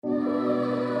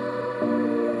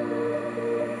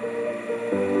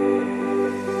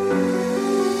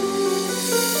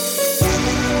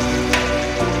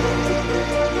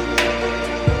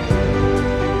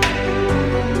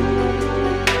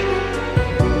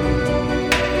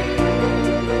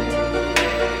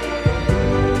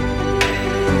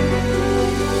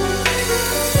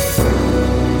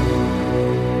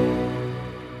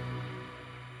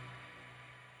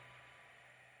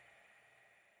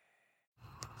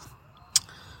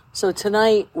So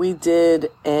tonight we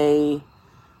did a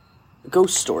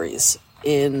ghost stories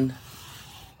in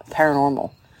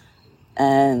paranormal,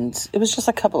 and it was just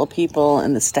a couple of people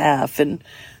and the staff, and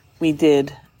we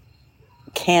did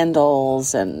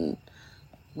candles, and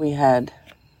we had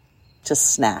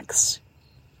just snacks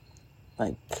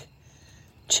like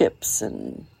chips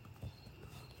and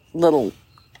little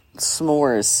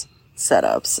s'mores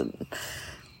setups,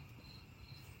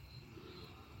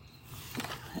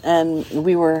 and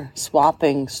we were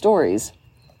swapping stories.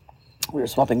 We were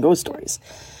swapping ghost stories.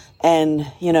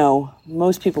 And,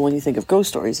 most people, when you think of ghost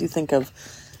stories, you think of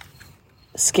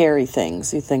scary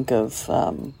things. You think of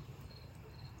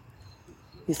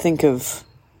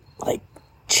like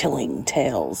chilling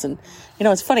tales. And,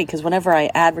 it's funny because whenever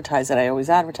I advertise it, I always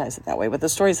advertise it that way. But the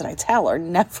stories that I tell are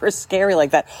never scary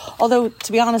like that. Although,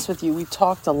 to be honest with you, we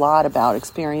talked a lot about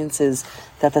experiences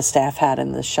that the staff had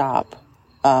in the shop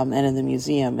and in the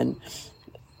museum. And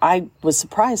I was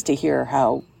surprised to hear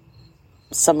how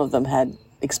some of them had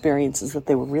experiences that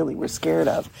they were scared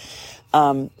of.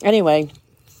 Anyway,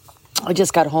 I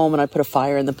just got home and I put a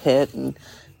fire in the pit, and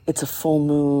it's a full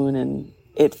moon, and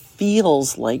it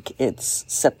feels like it's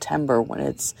September when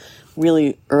it's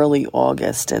really early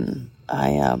August. And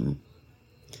I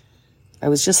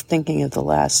was just thinking of the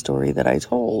last story that I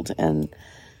told and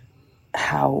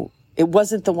how it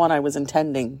wasn't the one I was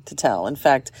intending to tell. In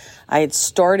fact, I had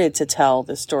started to tell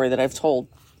this story that I've told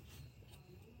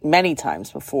many times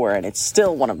before, and it's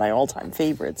still one of my all-time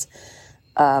favorites.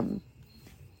 But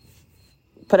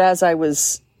as I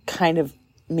was kind of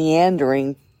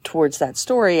meandering towards that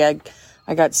story, I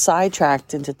got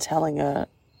sidetracked into telling a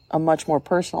much more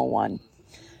personal one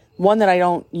that I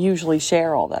don't usually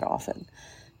share all that often.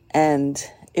 And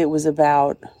it was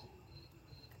about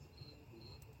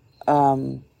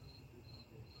an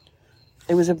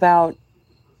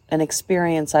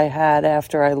experience I had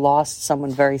after I lost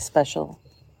someone very special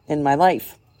in my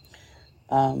life,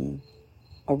 a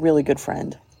really good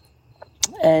friend,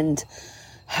 and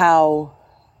how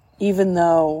even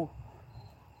though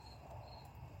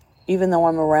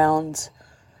I'm around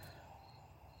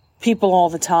people all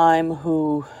the time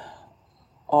who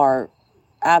are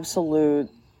absolute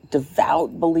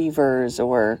devout believers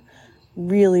or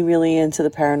really, really into the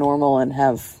paranormal and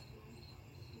have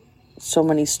so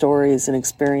many stories and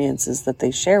experiences that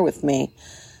they share with me,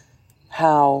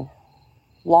 how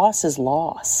loss is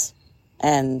loss.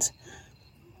 And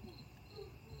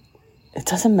it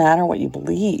doesn't matter what you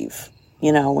believe.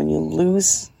 When you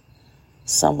lose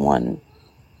someone,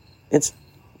 it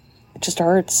just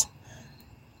hurts.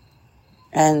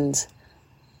 And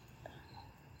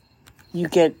you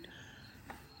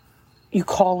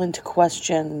call into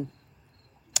question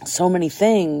so many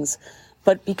things,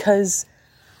 but because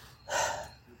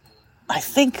I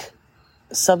think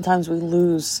sometimes we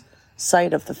lose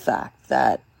sight of the fact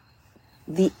that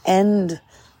the end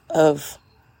of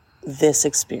this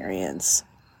experience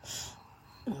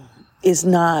is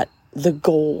not the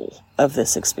goal of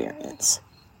this experience,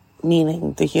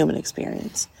 meaning the human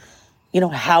experience.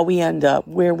 How we end up,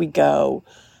 where we go,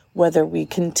 whether we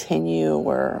continue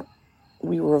or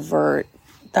we revert,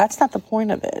 that's not the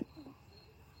point of it.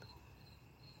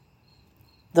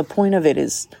 The point of it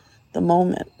is the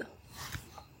moment.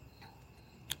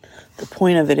 The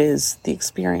point of it is the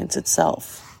experience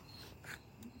itself.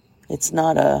 It's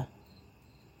not a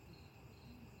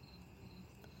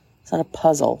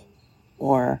puzzle,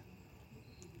 or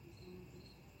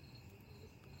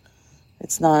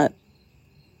it's not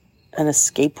an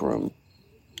escape room,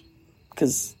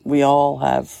 because we all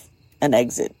have an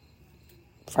exit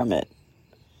from it.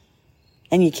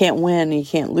 And you can't win, you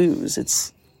can't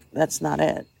lose. That's not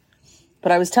it.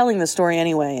 But I was telling the story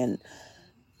anyway,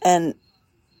 and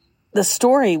the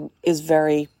story is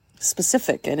very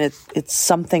specific, and it's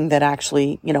something that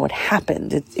actually, it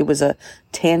happened. It was a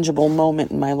tangible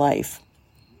moment in my life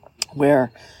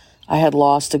where I had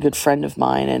lost a good friend of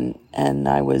mine, and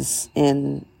I was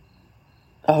in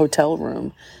a hotel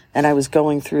room, and I was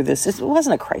going through this. It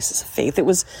wasn't a crisis of faith. It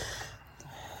was,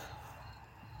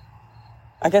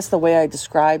 I guess the way I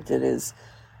described it is,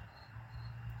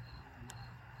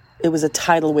 it was a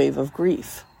tidal wave of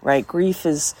grief, right? Grief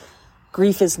is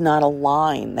not a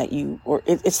line that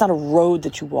it's not a road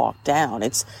that you walk down.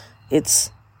 It's a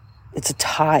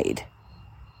tide.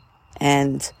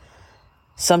 And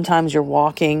sometimes you're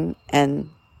walking and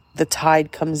the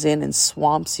tide comes in and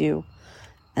swamps you,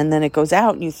 and then it goes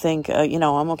out and you think,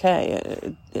 I'm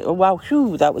okay. Wow,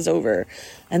 whew, that was over.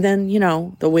 And then,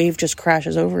 the wave just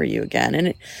crashes over you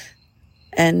again.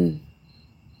 And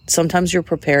sometimes you're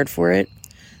prepared for it.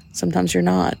 Sometimes you're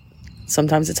not.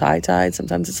 Sometimes it's high tide.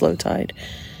 Sometimes it's low tide.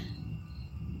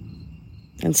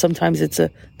 And sometimes it's a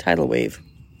tidal wave.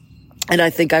 And I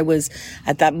think I was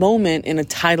at that moment in a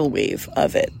tidal wave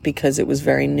of it because it was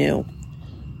very new.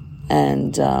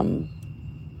 And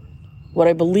what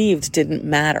I believed didn't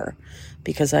matter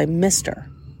because I missed her.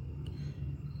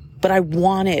 But I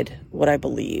wanted what I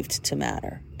believed to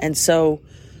matter. And so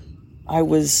I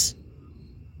was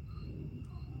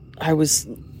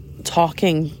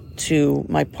talking to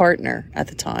my partner at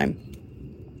the time,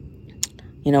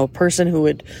 a person who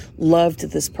had loved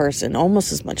this person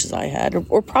almost as much as I had,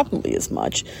 or probably as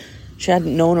much. She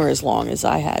hadn't known her as long as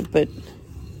I had, but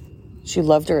she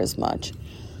loved her as much.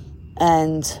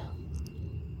 And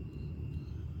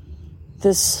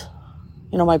this,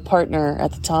 my partner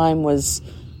at the time was,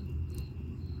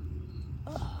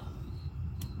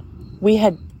 we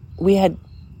had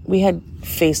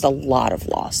faced a lot of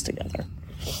loss together.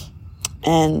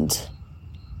 And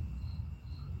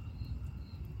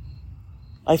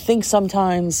I think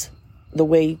sometimes the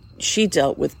way she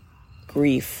dealt with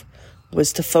grief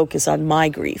was to focus on my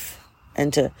grief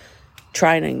and to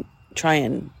try and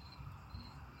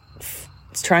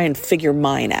figure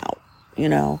mine out,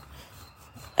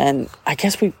 And I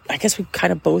guess we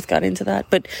kind of both got into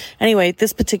that. But anyway, at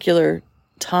this particular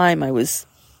time, I was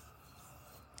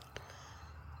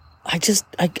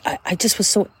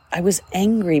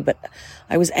angry, but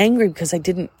I was angry because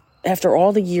after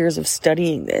all the years of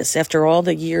studying this, after all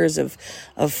the years of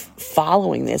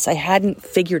following this, I hadn't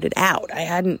figured it out. I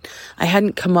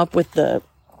hadn't come up with the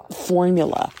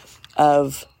formula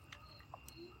of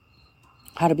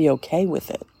how to be okay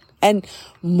with it. And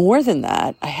more than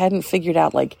that, I hadn't figured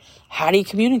out, how do you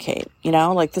communicate?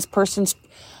 This person's,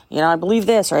 I believe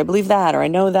this, or I believe that, or I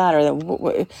know that, or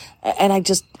that. And I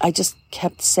just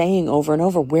kept saying over and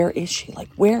over, where is she?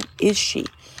 Where is she?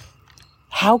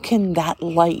 How can that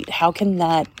light, how can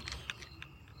that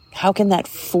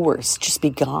force just be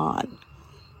gone?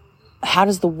 How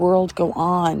does the world go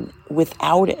on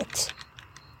without it?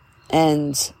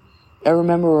 And I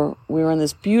remember we were in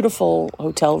this beautiful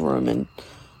hotel room in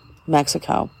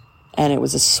Mexico, and it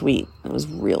was a suite. It was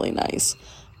really nice.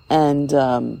 And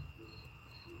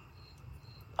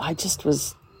I just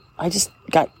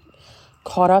got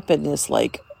caught up in this,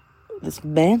 this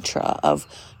mantra of,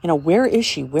 where is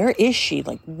she? Where is she?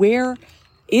 Where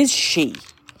is she?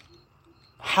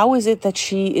 How is it that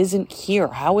she isn't here?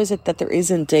 How is it that there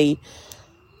isn't a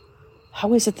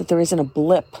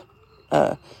blip,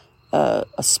 a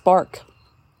spark?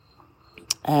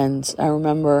 And I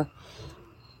remember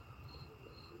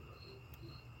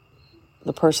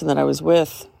the person that I was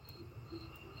with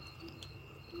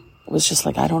was just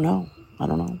I don't know.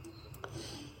 And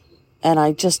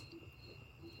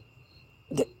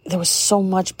there was so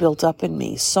much built up in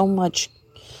me, so much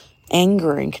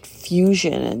anger and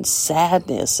confusion and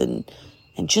sadness and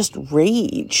just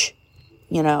rage,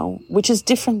 which is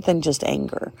different than just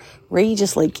anger. Rage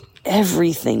is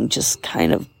everything just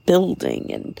kind of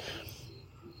building. And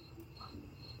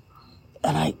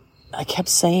I kept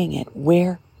saying it,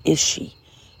 where is she?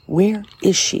 Where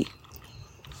is she?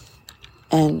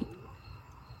 And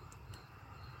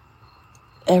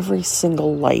every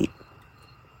single light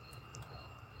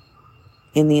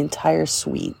in the entire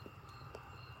suite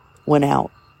went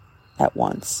out at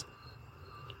once.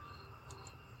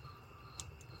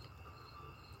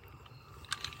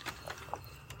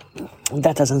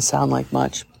 That doesn't sound like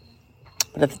much,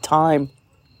 but at the time,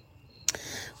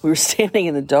 we were standing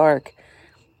in the dark,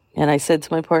 and I said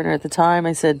to my partner at the time,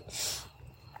 I said,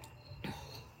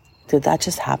 did that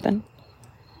just happen?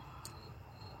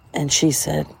 And she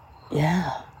said,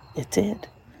 yeah, it did.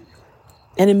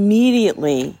 And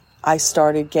immediately I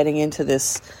started getting into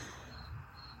this,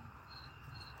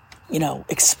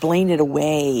 explain it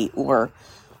away or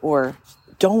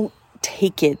don't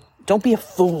take it. Don't be a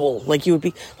fool. You would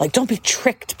be don't be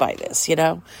tricked by this,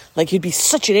 you'd be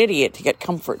such an idiot to get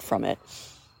comfort from it.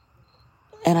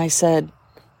 And I said,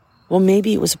 well,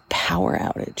 maybe it was a power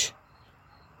outage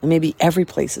and maybe every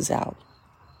place is out.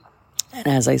 And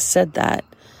as I said that,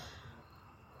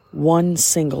 one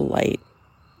single light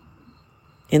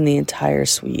in the entire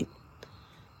suite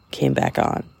came back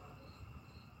on.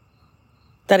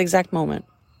 That exact moment.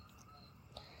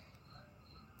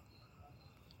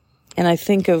 And I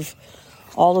think of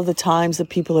all of the times that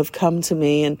people have come to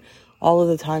me and all of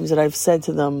the times that I've said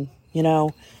to them,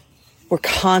 we're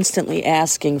constantly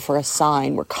asking for a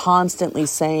sign. We're constantly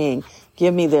saying,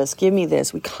 give me this, give me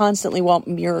this. We constantly want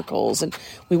miracles and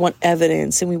we want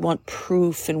evidence and we want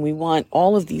proof and we want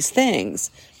all of these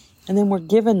things. And then we're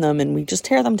given them and we just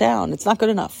tear them down. It's not good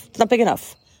enough. It's not big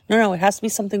enough. No, it has to be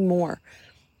something more.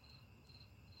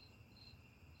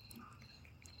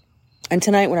 And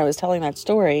tonight when I was telling that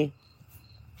story,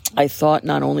 I thought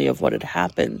not only of what had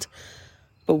happened,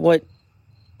 but what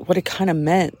it kind of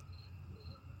meant.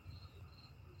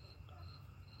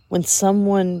 When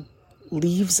someone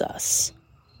leaves us,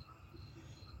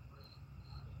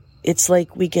 it's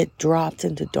like we get dropped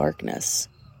into darkness.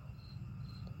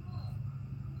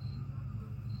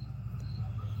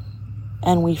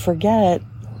 And we forget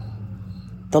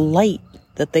the light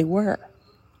that they were.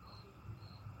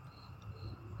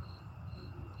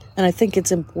 And I think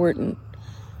it's important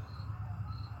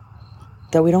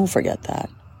that we don't forget that.